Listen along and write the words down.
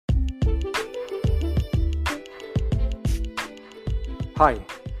Hi,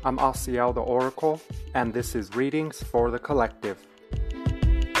 I'm Asiel the Oracle, and this is Readings for the Collective.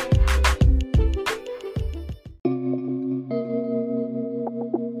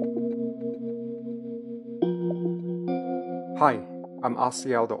 Hi, I'm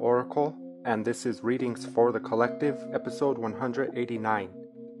Asiel the Oracle, and this is Readings for the Collective, episode 189.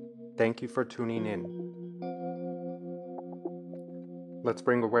 Thank you for tuning in. Let's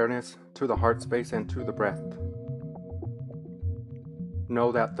bring awareness to the heart space and to the breath.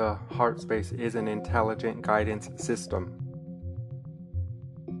 Know that the heart space is an intelligent guidance system.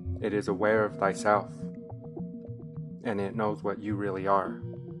 It is aware of thyself, and it knows what you really are.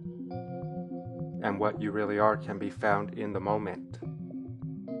 And what you really are can be found in the moment.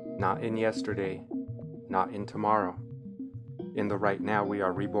 Not in yesterday, not in tomorrow. In the right now we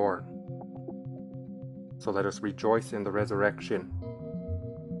are reborn. So let us rejoice in the resurrection.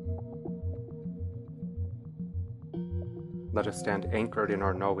 Let us stand anchored in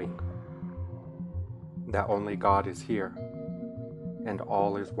our knowing that only God is here and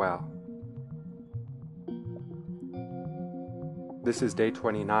all is well. This is day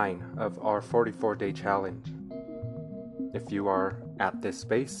 29 of our 44-day challenge. If you are at this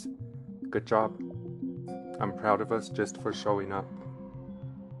space, good job. I'm proud of us just for showing up.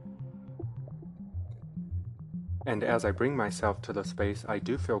 And as I bring myself to the space, I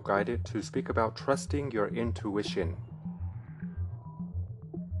do feel guided to speak about trusting your intuition.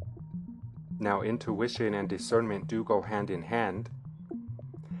 Now, intuition and discernment do go hand in hand,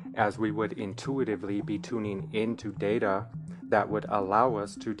 as we would intuitively be tuning into data that would allow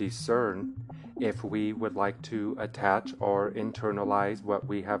us to discern if we would like to attach or internalize what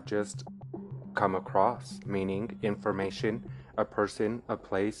we have just come across, meaning information, a person, a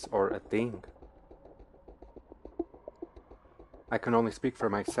place, or a thing. I can only speak for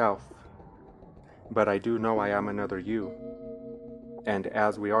myself, but I do know I am another you. And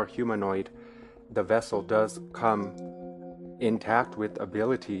as we are humanoid, the vessel does come intact with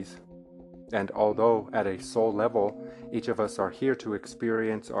abilities. And although at a soul level, each of us are here to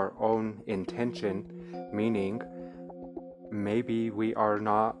experience our own intention, meaning maybe we are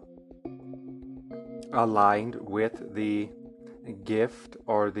not aligned with the gift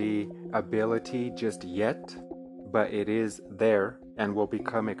or the ability just yet, but it is there and will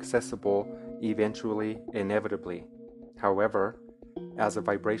become accessible eventually, inevitably. However, as a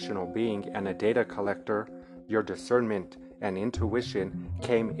vibrational being and a data collector, your discernment and intuition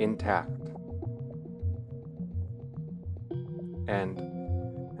came intact. And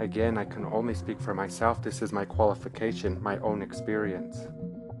again, I can only speak for myself. This is my qualification, my own experience.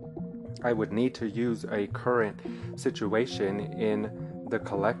 I would need to use a current situation in the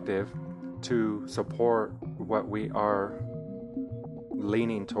collective to support what we are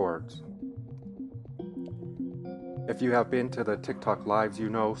leaning towards. If you have been to the TikTok lives, you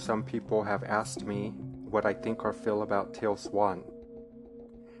know some people have asked me what I think or feel about Teal Swan.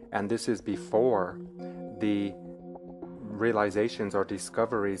 And this is before the realizations or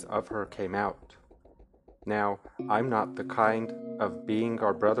discoveries of her came out. Now, I'm not the kind of being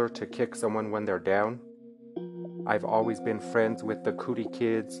or brother to kick someone when they're down. I've always been friends with the cootie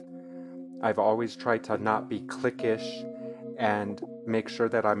kids. I've always tried to not be cliquish and make sure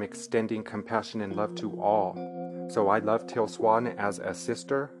that I'm extending compassion and love to all. So I love Teal Swan as a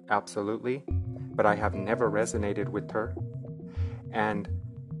sister, absolutely, but I have never resonated with her. And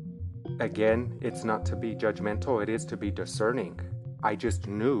again, it's not to be judgmental, it is to be discerning. I just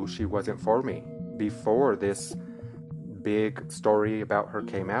knew she wasn't for me before this big story about her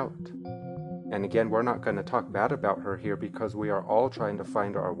came out. And again, we're not going to talk bad about her here because we are all trying to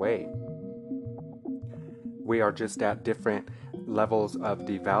find our way. We are just at different levels of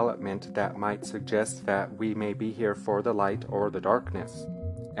development that might suggest that we may be here for the light or the darkness.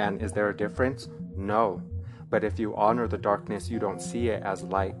 And is there a difference? No. But if you honor the darkness, you don't see it as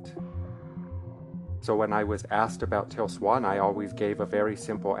light. So when I was asked about Teal Swan, I always gave a very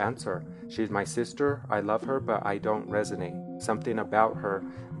simple answer. She's my sister, I love her, but I don't resonate. Something about her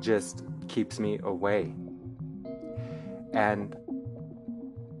just keeps me away. And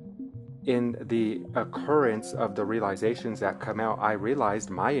in the occurrence of the realizations that come out, I realized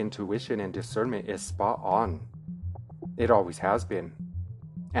my intuition and discernment is spot on. It always has been.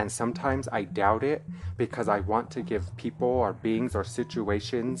 And sometimes I doubt it because I want to give people or beings or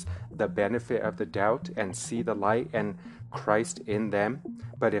situations the benefit of the doubt and see the light and Christ in them.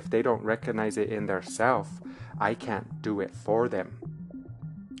 But if they don't recognize it in their self, I can't do it for them.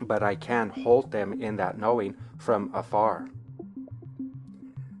 But I can hold them in that knowing from afar.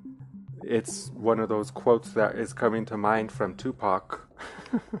 It's one of those quotes that is coming to mind from Tupac,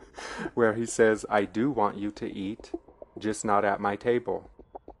 where he says, I do want you to eat, just not at my table.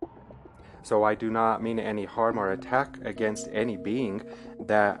 So I do not mean any harm or attack against any being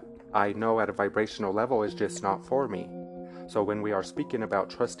that I know at a vibrational level is just not for me. So when we are speaking about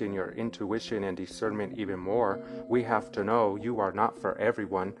trusting your intuition and discernment even more, we have to know you are not for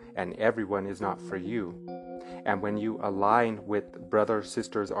everyone and everyone is not for you. And when you align with brothers,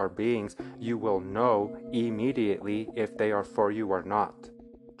 sisters, or beings, you will know immediately if they are for you or not.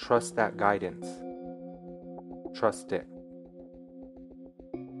 Trust that guidance. Trust it.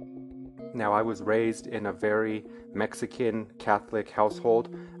 Now, I was raised in a very Mexican Catholic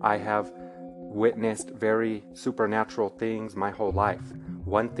household. I have witnessed very supernatural things my whole life.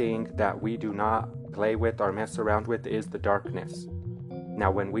 One thing that we do not play with or mess around with is the darkness.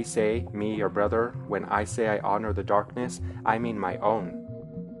 Now, when we say, me, your brother, when I say I honor the darkness, I mean my own.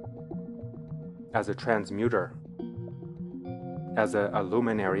 As a transmuter, as a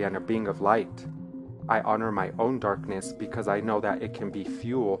luminary and a being of light, I honor my own darkness because I know that it can be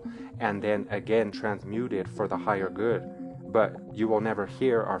fuel and then again transmuted for the higher good. But you will never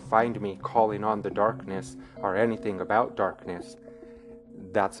hear or find me calling on the darkness or anything about darkness.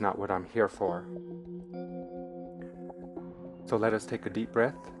 That's not what I'm here for. So let us take a deep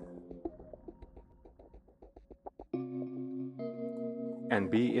breath and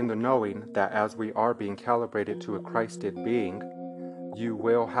be in the knowing that as we are being calibrated to a Christed being, you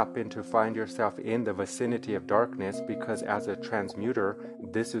will happen to find yourself in the vicinity of darkness, because as a transmuter,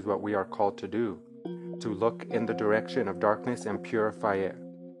 this is what we are called to do. To look in the direction of darkness and purify it.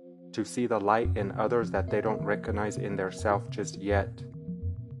 To see the light in others that they don't recognize in their self just yet.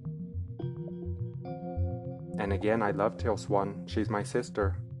 And again, I love Teal Swan. She's my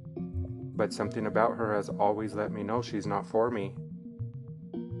sister. But something about her has always let me know she's not for me.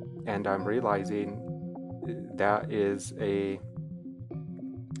 And I'm realizing that it's a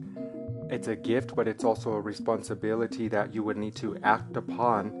gift, but it's also a responsibility that you would need to act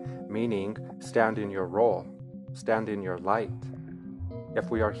upon, meaning stand in your role, stand in your light. If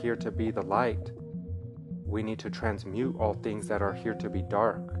we are here to be the light, we need to transmute all things that are here to be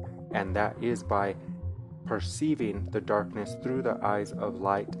dark, and that is by perceiving the darkness through the eyes of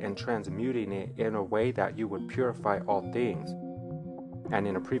light and transmuting it in a way that you would purify all things. And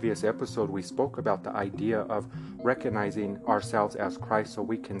in a previous episode, we spoke about the idea of recognizing ourselves as Christ so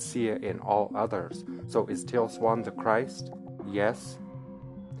we can see it in all others. So is Teal Swan the Christ? Yes.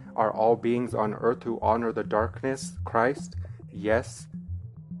 Are all beings on earth who honor the darkness Christ? Yes.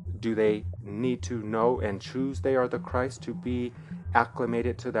 Do they need to know and choose they are the Christ to be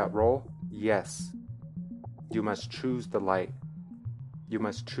acclimated to that role? Yes. You must choose the light. You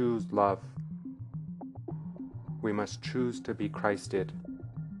must choose love. We must choose to be Christed.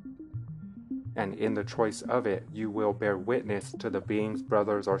 And in the choice of it, you will bear witness to the beings,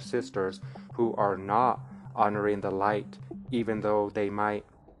 brothers or sisters, who are not honoring the light, even though they might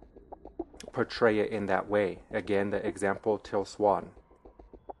portray it in that way. Again, the example, Teal Swan.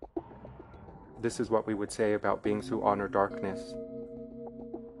 This is what we would say about beings who honor darkness.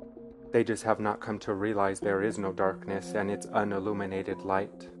 They just have not come to realize there is no darkness and it's unilluminated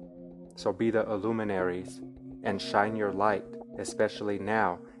light. So be the illuminaries and shine your light, especially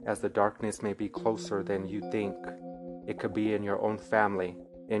now, as the darkness may be closer than you think. It could be in your own family,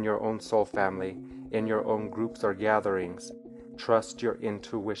 in your own soul family, in your own groups or gatherings. Trust your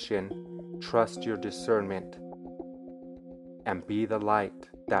intuition, trust your discernment, and be the light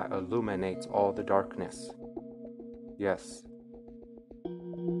that illuminates all the darkness. Yes.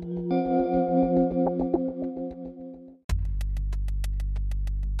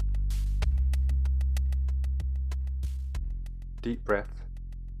 Deep breath.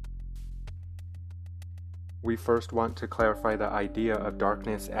 We first want to clarify the idea of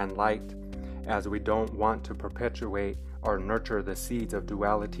darkness and light, as we don't want to perpetuate or nurture the seeds of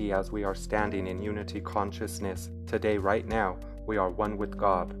duality as we are standing in unity consciousness. Today, right now, we are one with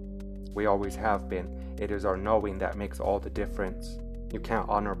God. We always have been. It is our knowing that makes all the difference. You can't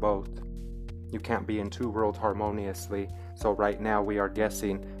honor both. You can't be in two worlds harmoniously. So right now we are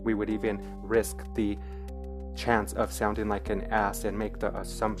guessing. We would even risk the chance of sounding like an ass and make the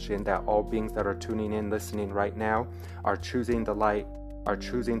assumption that all beings that are tuning in, listening right now, are choosing the light, are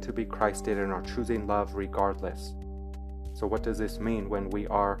choosing to be Christed, and are choosing love regardless. So what does this mean when we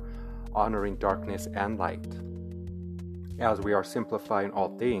are honoring darkness and light? As we are simplifying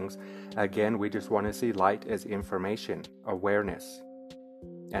all things, again, we just want to see light as information, awareness,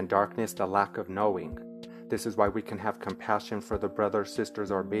 and darkness the lack of knowing. This is why we can have compassion for the brothers, sisters,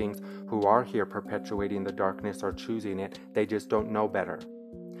 or beings who are here perpetuating the darkness or choosing it. They just don't know better.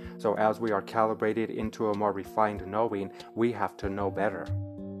 So as we are calibrated into a more refined knowing, we have to know better.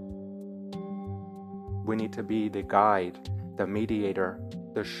 We need to be the guide, the mediator,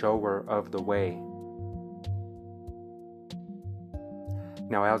 the shower of the way.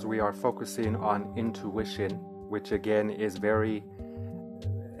 Now, as we are focusing on intuition, which again is very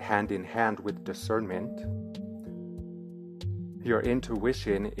hand in hand with discernment, your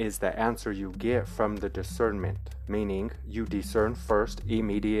intuition is the answer you get from the discernment, meaning you discern first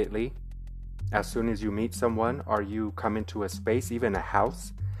immediately. As soon as you meet someone or you come into a space, even a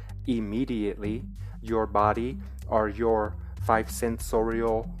house, immediately your body or your five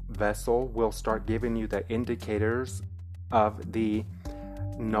sensorial vessel will start giving you the indicators of the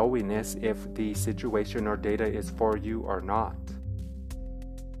knowingness if the situation or data is for you or not.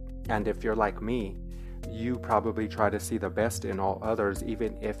 And if you're like me, you probably try to see the best in all others,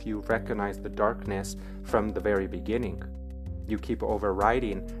 even if you recognize the darkness from the very beginning. You keep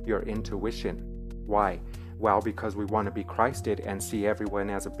overriding your intuition. Why? Well, because we want to be Christed and see everyone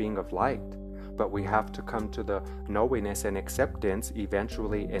as a being of light. But we have to come to the knowingness and acceptance,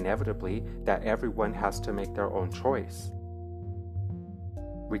 eventually, inevitably, that everyone has to make their own choice.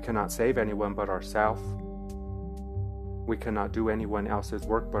 We cannot save anyone but ourselves. We cannot do anyone else's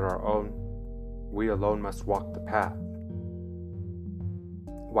work but our own. We alone must walk the path.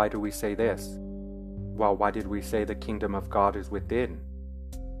 Why do we say this? Well, why did we say the kingdom of God is within?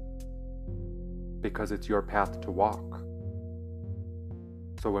 Because it's your path to walk.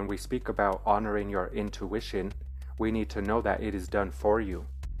 So when we speak about honoring your intuition, we need to know that it is done for you.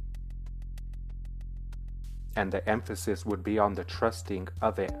 And the emphasis would be on the trusting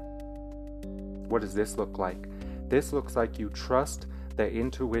of it. What does this look like? This looks like you trust the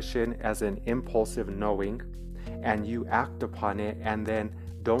intuition as an impulsive knowing, and you act upon it, and then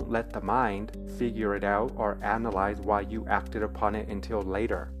don't let the mind figure it out or analyze why you acted upon it until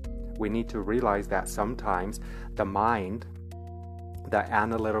later. We need to realize that sometimes the mind, the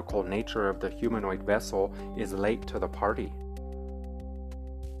analytical nature of the humanoid vessel, is late to the party.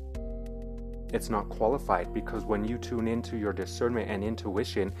 It's not qualified, because when you tune into your discernment and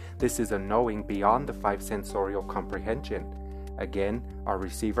intuition, this is a knowing beyond the five sensorial comprehension. Again, our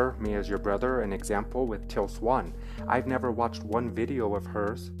receiver, me as your brother, an example with Teal Swan. I've never watched one video of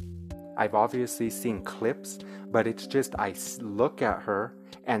hers. I've obviously seen clips, but it's just I look at her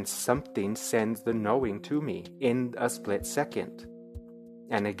and something sends the knowing to me in a split second.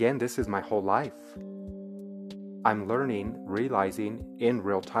 And again, this is my whole life. I'm learning, realizing in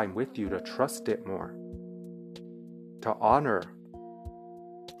real time with you to trust it more, to honor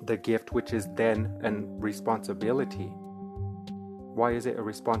the gift, which is then a responsibility. Why is it a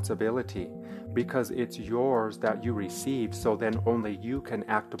responsibility? Because it's yours that you received, so then only you can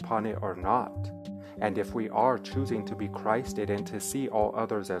act upon it or not. And if we are choosing to be Christed and to see all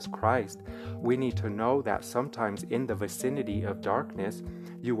others as Christ, we need to know that sometimes in the vicinity of darkness,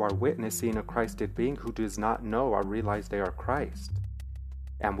 you are witnessing a Christed being who does not know or realize they are Christ.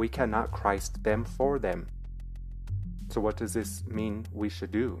 And we cannot Christ them for them. So what does this mean we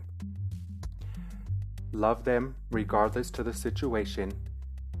should do? Love them regardless to the situation.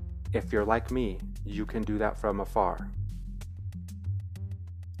 If you're like me, you can do that from afar.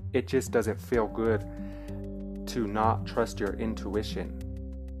 It just doesn't feel good to not trust your intuition.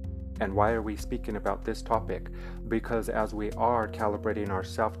 And why are we speaking about this topic? Because as we are calibrating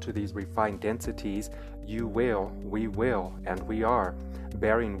ourselves to these refined densities, we will, and we are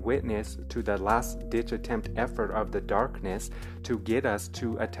bearing witness to the last-ditch attempt effort of the darkness to get us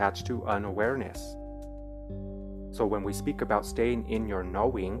to attach to unawareness. So when we speak about staying in your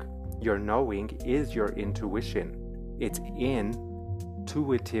knowing is your intuition. It's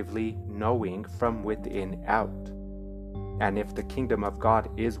intuitively knowing from within out. And if the kingdom of God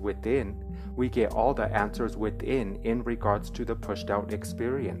is within, we get all the answers within in regards to the pushed out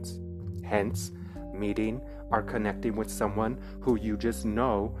experience. Hence, meeting or connecting with someone who you just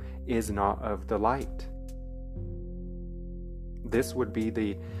know is not of the light. This would be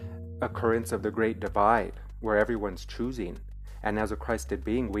the occurrence of the great divide, where everyone's choosing. And as a Christed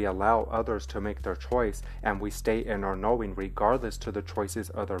being, we allow others to make their choice, and we stay in our knowing regardless to the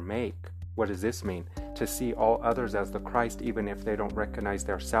choices others make. What does this mean? To see all others as the Christ, even if they don't recognize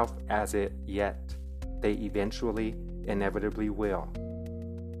their self as it yet. They eventually, inevitably will.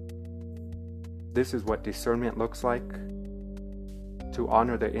 This is what discernment looks like. To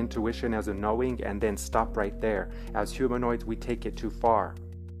honor the intuition as a knowing and then stop right there. As humanoids, we take it too far.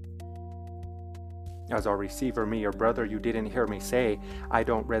 As our receiver, me, your brother, you didn't hear me say, I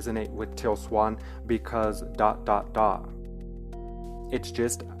don't resonate with Teal Swan because ... It's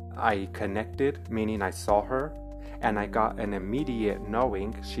just, I connected, meaning I saw her, and I got an immediate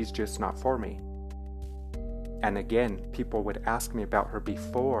knowing she's just not for me. And again, people would ask me about her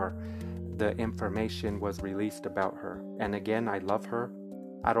before the information was released about her. And again, I love her.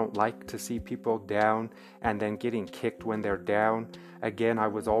 I don't like to see people down and then getting kicked when they're down. Again, I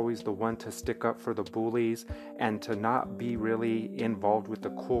was always the one to stick up for the bullies and to not be really involved with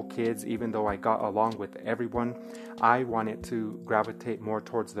the cool kids, even though I got along with everyone. I wanted to gravitate more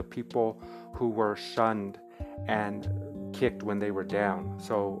towards the people who were shunned and kicked when they were down.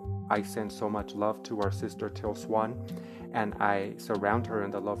 So I send so much love to our sister Teal Swan, and I surround her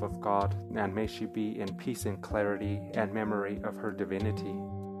in the love of God, and may she be in peace and clarity and memory of her divinity.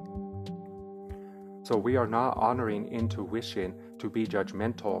 So we are not honoring intuition to be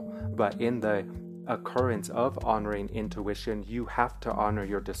judgmental, but in the occurrence of honoring intuition, you have to honor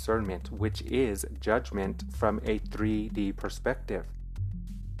your discernment, which is judgment from a 3D perspective.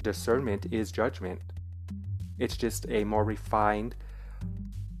 Discernment is judgment. It's just a more refined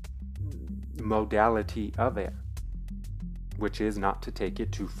modality of it, which is not to take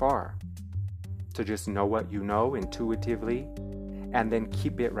it too far, to just know what you know intuitively and then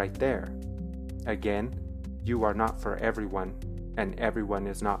keep it right there. Again, you are not for everyone, and everyone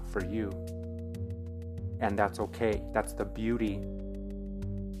is not for you. And that's okay. That's the beauty.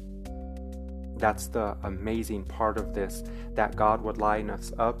 That's the amazing part of this, that God would line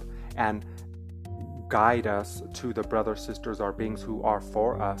us up and guide us to the brothers, sisters, or beings who are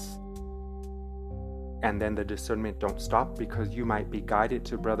for us. And then the discernment don't stop, because you might be guided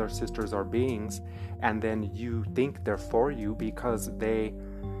to brothers, sisters, or beings, and then you think they're for you because they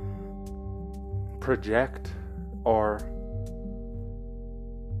project or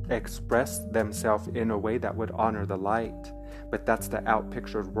express themselves in a way that would honor the light. But that's the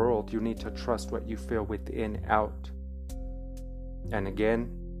outpictured world. You need to trust what you feel within out. And again,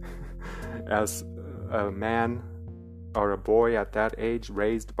 as a man or a boy at that age,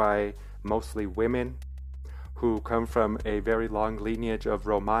 raised by mostly women who come from a very long lineage of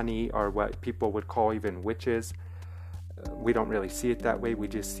Romani, or what people would call even witches, we don't really see it that way. We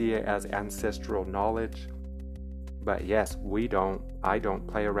just see it as ancestral knowledge. But yes, I don't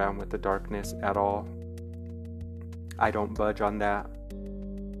play around with the darkness at all. I don't budge on that.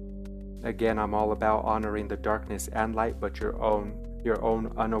 Again, I'm all about honoring the darkness and light, but your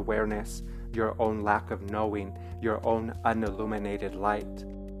own unawareness, your own lack of knowing, your own unilluminated light.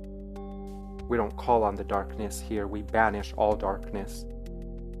 We don't call on the darkness here. We banish all darkness.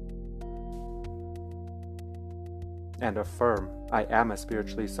 And affirm, I am a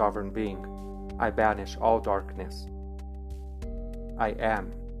spiritually sovereign being. I banish all darkness. I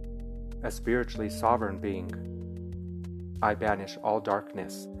am a spiritually sovereign being. I banish all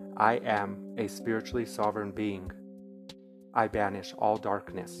darkness. I am a spiritually sovereign being. I banish all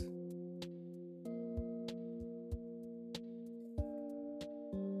darkness.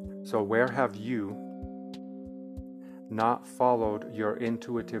 So where have you not followed your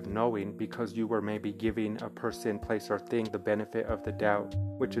intuitive knowing because you were maybe giving a person, place, or thing the benefit of the doubt,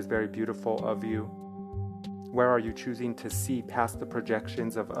 which is very beautiful of you? Where are you choosing to see past the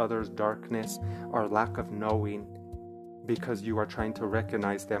projections of others' darkness or lack of knowing because you are trying to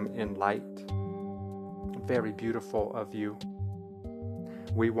recognize them in light? Very beautiful of you.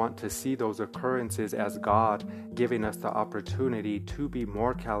 We want to see those occurrences as God giving us the opportunity to be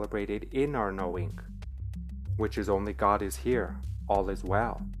more calibrated in our knowing, which is only God is here, all is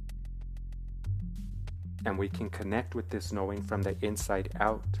well. And we can connect with this knowing from the inside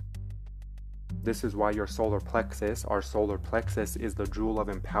out. This is why your solar plexus, our solar plexus, is the jewel of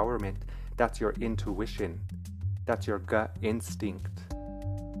empowerment. That's your intuition. That's your gut instinct.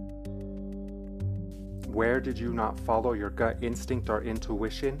 Where did you not follow your gut instinct or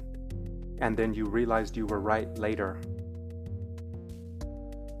intuition, and then you realized you were right later?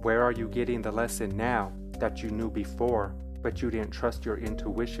 Where are you getting the lesson now that you knew before, but you didn't trust your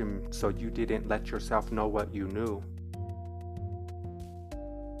intuition, so you didn't let yourself know what you knew?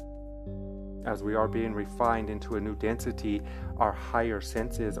 As we are being refined into a new density, our higher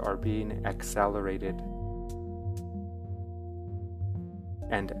senses are being accelerated.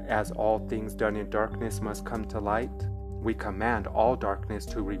 And as all things done in darkness must come to light, we command all darkness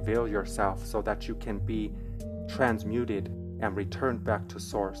to reveal yourself so that you can be transmuted and returned back to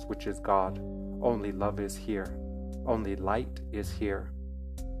source, which is God. Only love is here. Only light is here.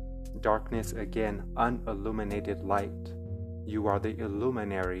 Darkness, again, unilluminated light. You are the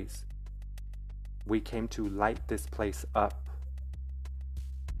illuminaries. We came to light this place up.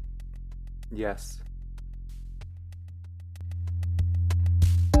 Yes.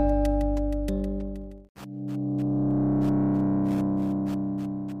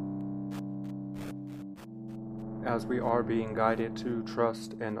 As we are being guided to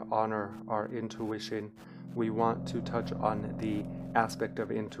trust and honor our intuition, we want to touch on the aspect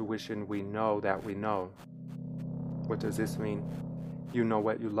of intuition we know that we know. What does this mean? You know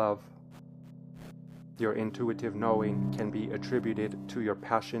what you love. Your intuitive knowing can be attributed to your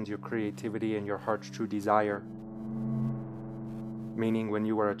passions, your creativity, and your heart's true desire. Meaning when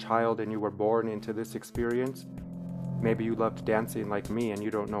you were a child and you were born into this experience, maybe you loved dancing like me and you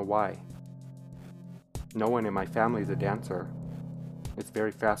don't know why. No one in my family is a dancer. It's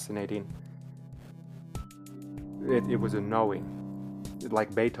very fascinating. It was a knowing.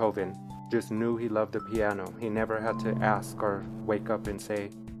 Like Beethoven just knew he loved the piano. He never had to ask or wake up and say,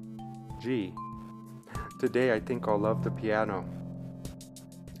 gee, today I think I'll love the piano.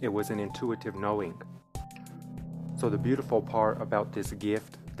 It was an intuitive knowing. So the beautiful part about this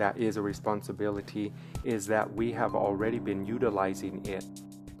gift that is a responsibility is that we have already been utilizing it.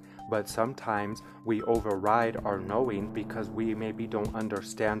 But sometimes we override our knowing because we maybe don't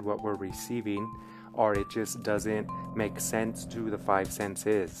understand what we're receiving, or it just doesn't make sense to the five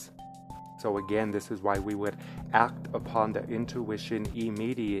senses. So again, this is why we would act upon the intuition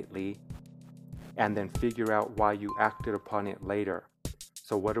immediately and then figure out why you acted upon it later.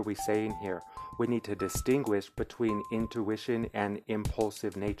 So what are we saying here? We need to distinguish between intuition and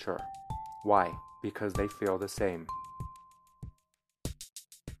impulsive nature. Why? Because they feel the same.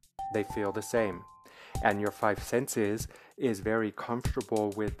 They feel the same. And your five senses is very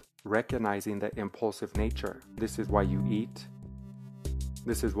comfortable with recognizing the impulsive nature. This is why you eat.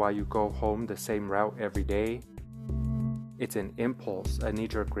 This is why you go home the same route every day. It's an impulse, a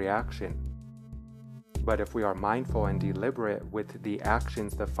knee-jerk reaction. But if we are mindful and deliberate with the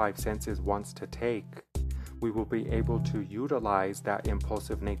actions the five senses wants to take, we will be able to utilize that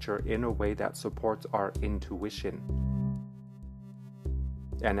impulsive nature in a way that supports our intuition.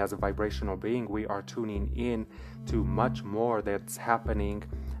 And as a vibrational being, we are tuning in to much more that's happening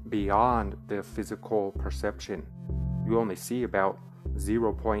beyond the physical perception. You only see about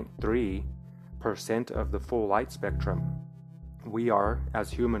 0.3% of the full light spectrum. We are, as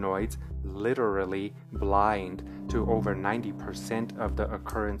humanoids, literally blind to over 90% of the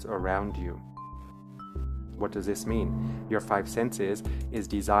occurrence around you. What does this mean? Your five senses is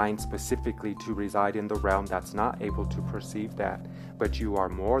designed specifically to reside in the realm that's not able to perceive that. But you are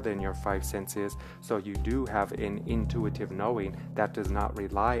more than your five senses, so you do have an intuitive knowing that does not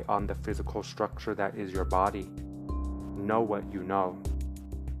rely on the physical structure that is your body. Know what you know.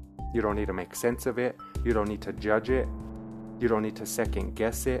 You don't need to make sense of it. You don't need to judge it. You don't need to second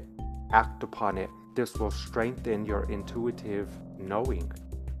guess it. Act upon it. This will strengthen your intuitive knowing.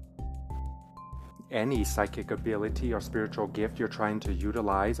 Any psychic ability or spiritual gift you're trying to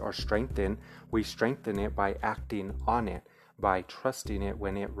utilize or strengthen, we strengthen it by acting on it, by trusting it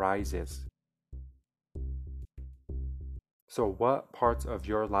when it rises. So what parts of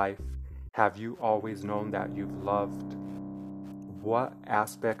your life have you always known that you've loved? What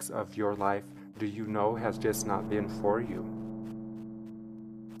aspects of your life do you know has just not been for you?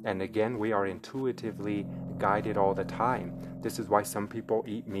 And again, we are intuitively guided all the time. This is why some people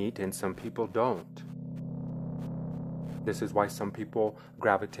eat meat and some people don't. This is why some people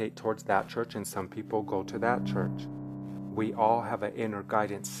gravitate towards that church and some people go to that church. We all have an inner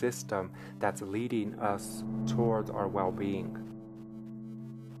guidance system that's leading us towards our well-being.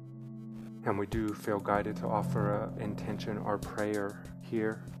 And we do feel guided to offer an intention or prayer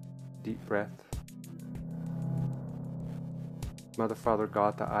here. Deep breath. Mother, Father,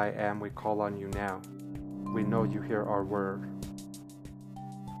 God, that I am, we call on you now. We know you hear our word.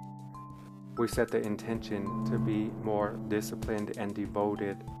 We set the intention to be more disciplined and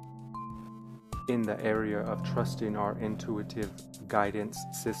devoted in the area of trusting our intuitive guidance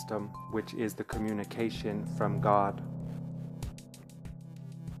system, which is the communication from God.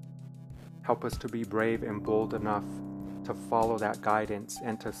 Help us to be brave and bold enough to follow that guidance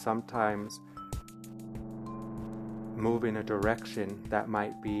and to sometimes move in a direction that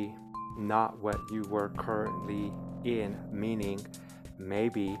might be not what you were currently in, meaning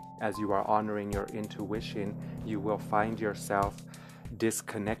maybe as you are honoring your intuition, you will find yourself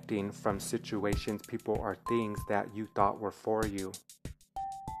disconnecting from situations, people, or things that you thought were for you.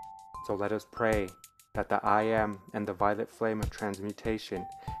 So let us pray that the I Am and the violet flame of transmutation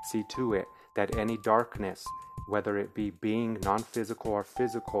see to it that any darkness, whether it be being non-physical or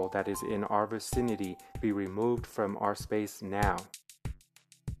physical, that is in our vicinity, be removed from our space now.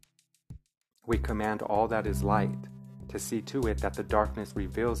 We command all that is light to see to it that the darkness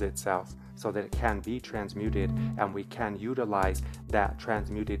reveals itself so that it can be transmuted and we can utilize that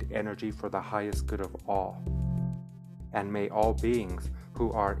transmuted energy for the highest good of all. And may all beings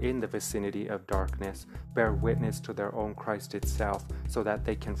who are in the vicinity of darkness bear witness to their own Christ itself so that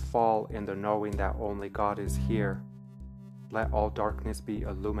they can fall in the knowing that only God is here let all darkness be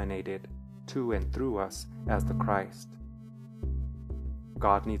illuminated to and through us as the Christ.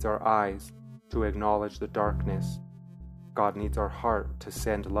 God needs our eyes to acknowledge the darkness. God needs our heart to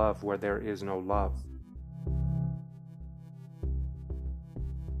send love where there is no love.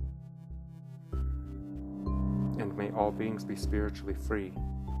 And may all beings be spiritually free.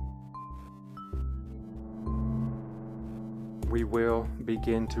 We will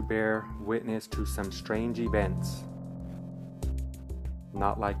begin to bear witness to some strange events.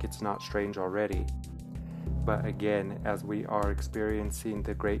 Not like it's not strange already, but again, as we are experiencing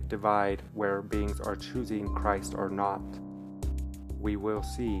the great divide where beings are choosing Christ or not, we will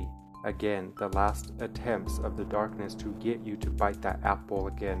see again the last attempts of the darkness to get you to bite that apple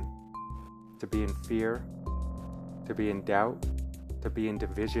again, to be in fear, to be in doubt, to be in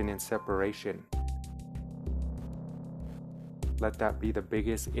division and separation. Let that be the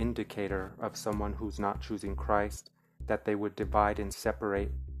biggest indicator of someone who's not choosing Christ, that they would divide and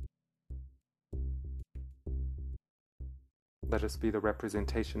separate. Let us be the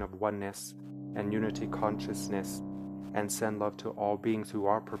representation of oneness and unity consciousness, and send love to all beings who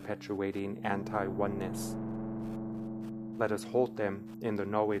are perpetuating anti-oneness. Let us hold them in the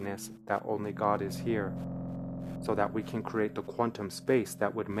knowingness that only God is here, so that we can create the quantum space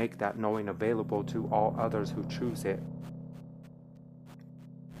that would make that knowing available to all others who choose it.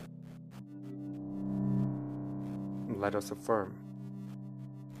 Let us affirm,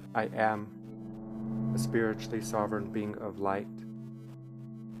 I am a spiritually sovereign being of light.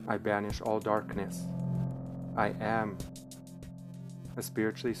 I banish all darkness. I am a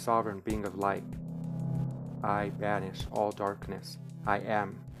spiritually sovereign being of light. I banish all darkness. I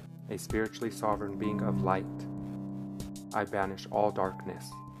am a spiritually sovereign being of light. I banish all darkness.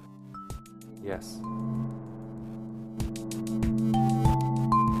 Yes.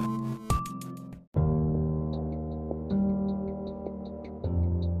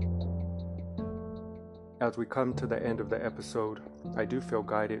 As we come to the end of the episode, I do feel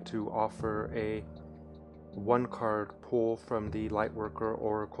guided to offer a one-card pull from the Lightworker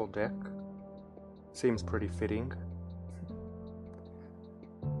Oracle deck. Seems pretty fitting.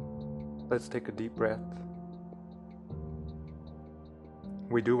 Let's take a deep breath.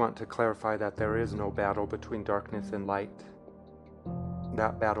 We do want to clarify that there is no battle between darkness and light.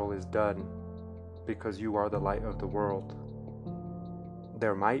 That battle is done because you are the light of the world.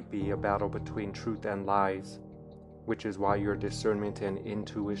 There might be a battle between truth and lies, which is why your discernment and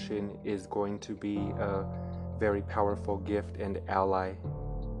intuition is going to be a very powerful gift and ally.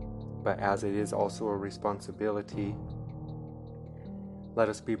 But as it is also a responsibility, let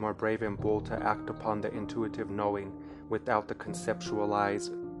us be more brave and bold to act upon the intuitive knowing without the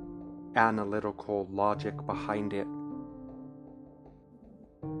conceptualized, analytical logic behind it.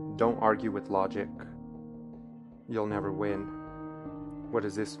 Don't argue with logic. You'll never win. What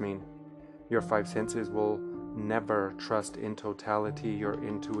does this mean? Your five senses will never trust in totality your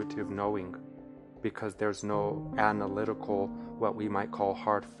intuitive knowing, because there's no analytical, what we might call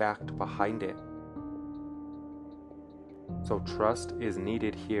hard fact behind it. So trust is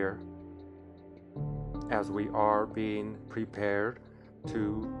needed here as we are being prepared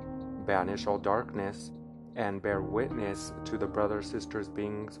to banish all darkness and bear witness to the brothers, sisters,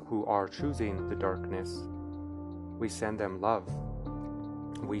 beings who are choosing the darkness. We send them love.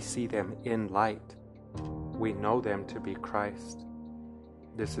 We see them in light. We know them to be Christ.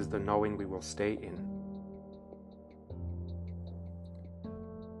 This is the knowing we will stay in.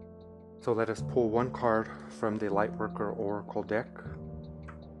 So let us pull one card from the Lightworker Oracle deck.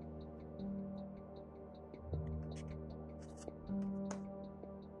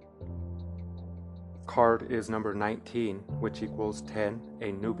 Card is number 19, which equals 10,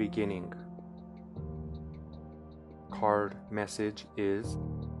 a new beginning. Card message is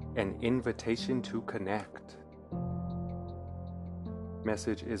an invitation to connect.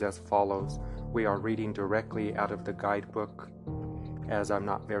 Message is as follows. We are reading directly out of the guidebook, as I'm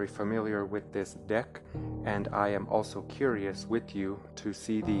not very familiar with this deck, and I am also curious with you to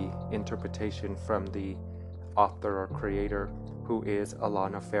see the interpretation from the author or creator, who is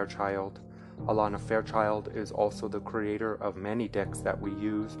Alana Fairchild. Alana Fairchild is also the creator of many decks that we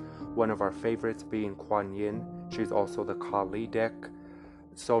use, one of our favorites being Kuan Yin. She's also the Kali deck.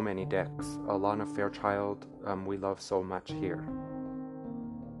 So many decks. Alana Fairchild, we love so much here.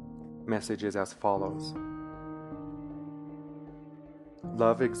 Message is as follows.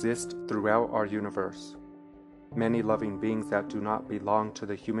 Love exists throughout our universe. Many loving beings that do not belong to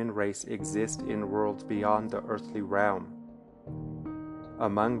the human race exist in worlds beyond the earthly realm.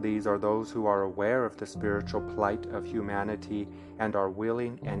 Among these are those who are aware of the spiritual plight of humanity and are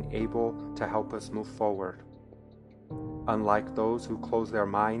willing and able to help us move forward. Unlike those who close their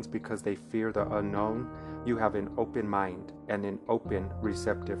minds because they fear the unknown, you have an open mind and an open,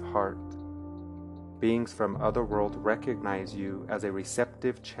 receptive heart. Beings from other worlds recognize you as a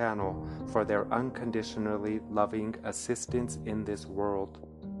receptive channel for their unconditionally loving assistance in this world.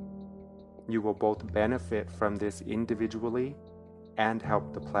 You will both benefit from this individually and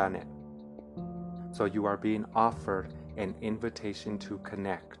help the planet. So you are being offered an invitation to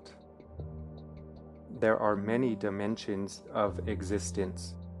connect. There are many dimensions of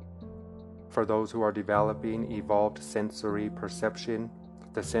existence. For those who are developing evolved sensory perception,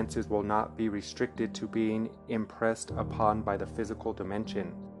 the senses will not be restricted to being impressed upon by the physical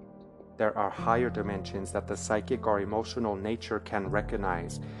dimension. There are higher dimensions that the psychic or emotional nature can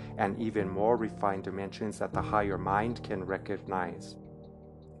recognize, and even more refined dimensions that the higher mind can recognize.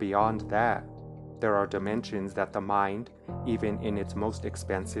 Beyond that, there are dimensions that the mind, even in its most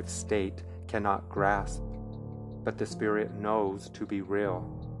expansive state, cannot grasp, but the spirit knows to be real.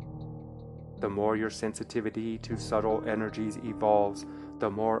 The more your sensitivity to subtle energies evolves, the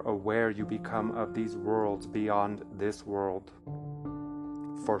more aware you become of these worlds beyond this world.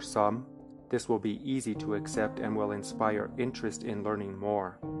 For some, this will be easy to accept and will inspire interest in learning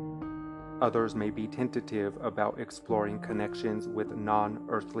more. Others may be tentative about exploring connections with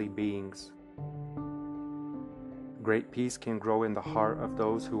non-earthly beings. Great peace can grow in the heart of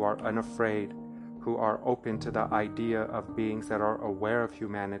those who are unafraid, who are open to the idea of beings that are aware of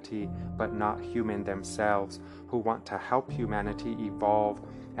humanity but not human themselves, who want to help humanity evolve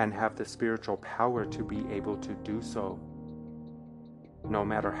and have the spiritual power to be able to do so. No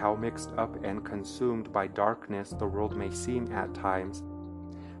matter how mixed up and consumed by darkness the world may seem at times,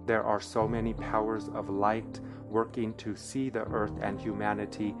 there are so many powers of light working to see the earth and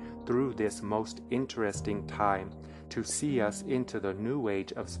humanity through this most interesting time, to see us into the new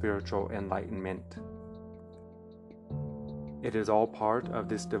age of spiritual enlightenment. It is all part of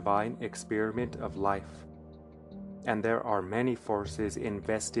this divine experiment of life, and there are many forces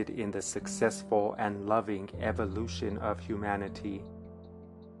invested in the successful and loving evolution of humanity.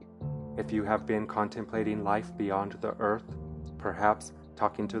 If you have been contemplating life beyond the earth, perhaps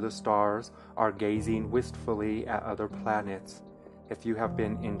talking to the stars, or gazing wistfully at other planets, if you have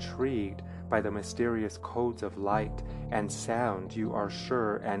been intrigued by the mysterious codes of light and sound you are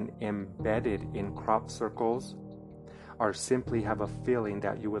sure and embedded in crop circles, or simply have a feeling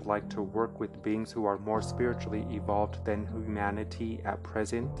that you would like to work with beings who are more spiritually evolved than humanity at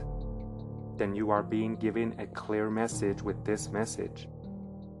present, then you are being given a clear message with this message.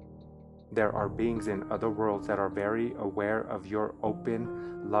 There are beings in other worlds that are very aware of your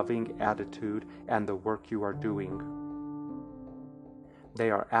open, loving attitude and the work you are doing. They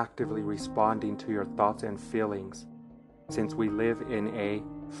are actively responding to your thoughts and feelings. Since we live in a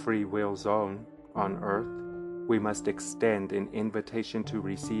free will zone on Earth, we must extend an invitation to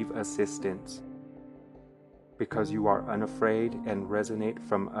receive assistance. Because you are unafraid and resonate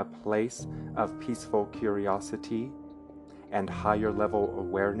from a place of peaceful curiosity and higher level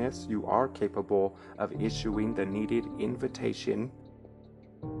awareness, you are capable of issuing the needed invitation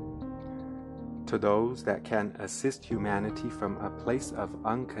to those that can assist humanity from a place of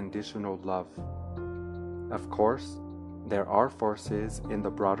unconditional love. Of course, there are forces in the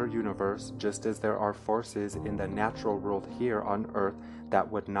broader universe, just as there are forces in the natural world here on Earth that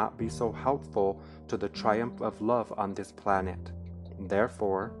would not be so helpful to the triumph of love on this planet.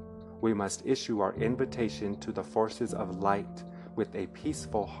 Therefore, we must issue our invitation to the forces of light with a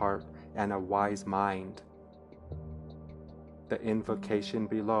peaceful heart and a wise mind. The invocation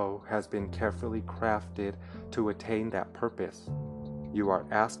below has been carefully crafted to attain that purpose. You are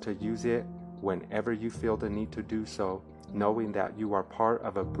asked to use it whenever you feel the need to do so, knowing that you are part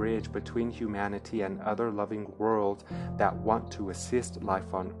of a bridge between humanity and other loving worlds that want to assist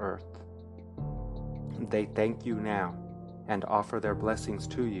life on Earth. They thank you now and offer their blessings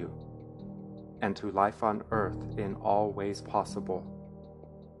to you and to life on Earth in all ways possible.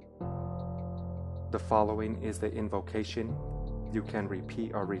 The following is the invocation. You can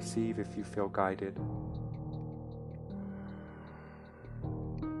repeat or receive if you feel guided.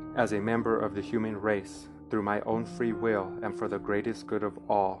 As a member of the human race, through my own free will and for the greatest good of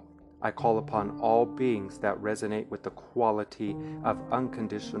all, I call upon all beings that resonate with the quality of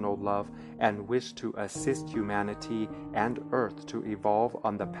unconditional love and wish to assist humanity and Earth to evolve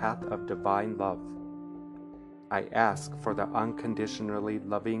on the path of divine love. I ask for the unconditionally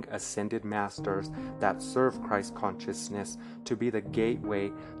loving ascended masters that serve Christ consciousness to be the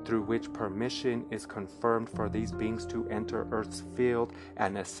gateway through which permission is confirmed for these beings to enter Earth's field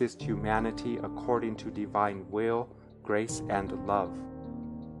and assist humanity according to divine will, grace, and love.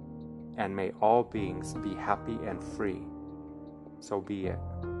 And may all beings be happy and free. so be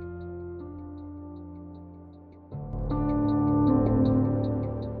it.